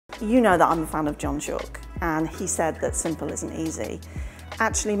You know that I'm a fan of John Shook, and he said that simple isn't easy.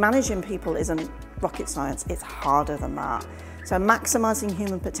 Actually, managing people isn't rocket science, it's harder than that. So maximising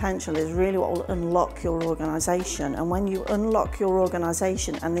human potential is really what will unlock your organisation, and when you unlock your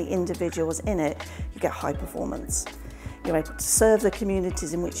organisation and the individuals in it, you get high performance. You're able to serve the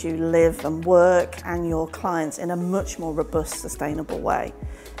communities in which you live and work and your clients in a much more robust, sustainable way.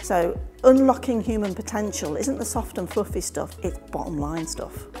 So unlocking human potential isn't the soft and fluffy stuff, it's bottom line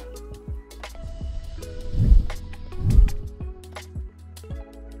stuff.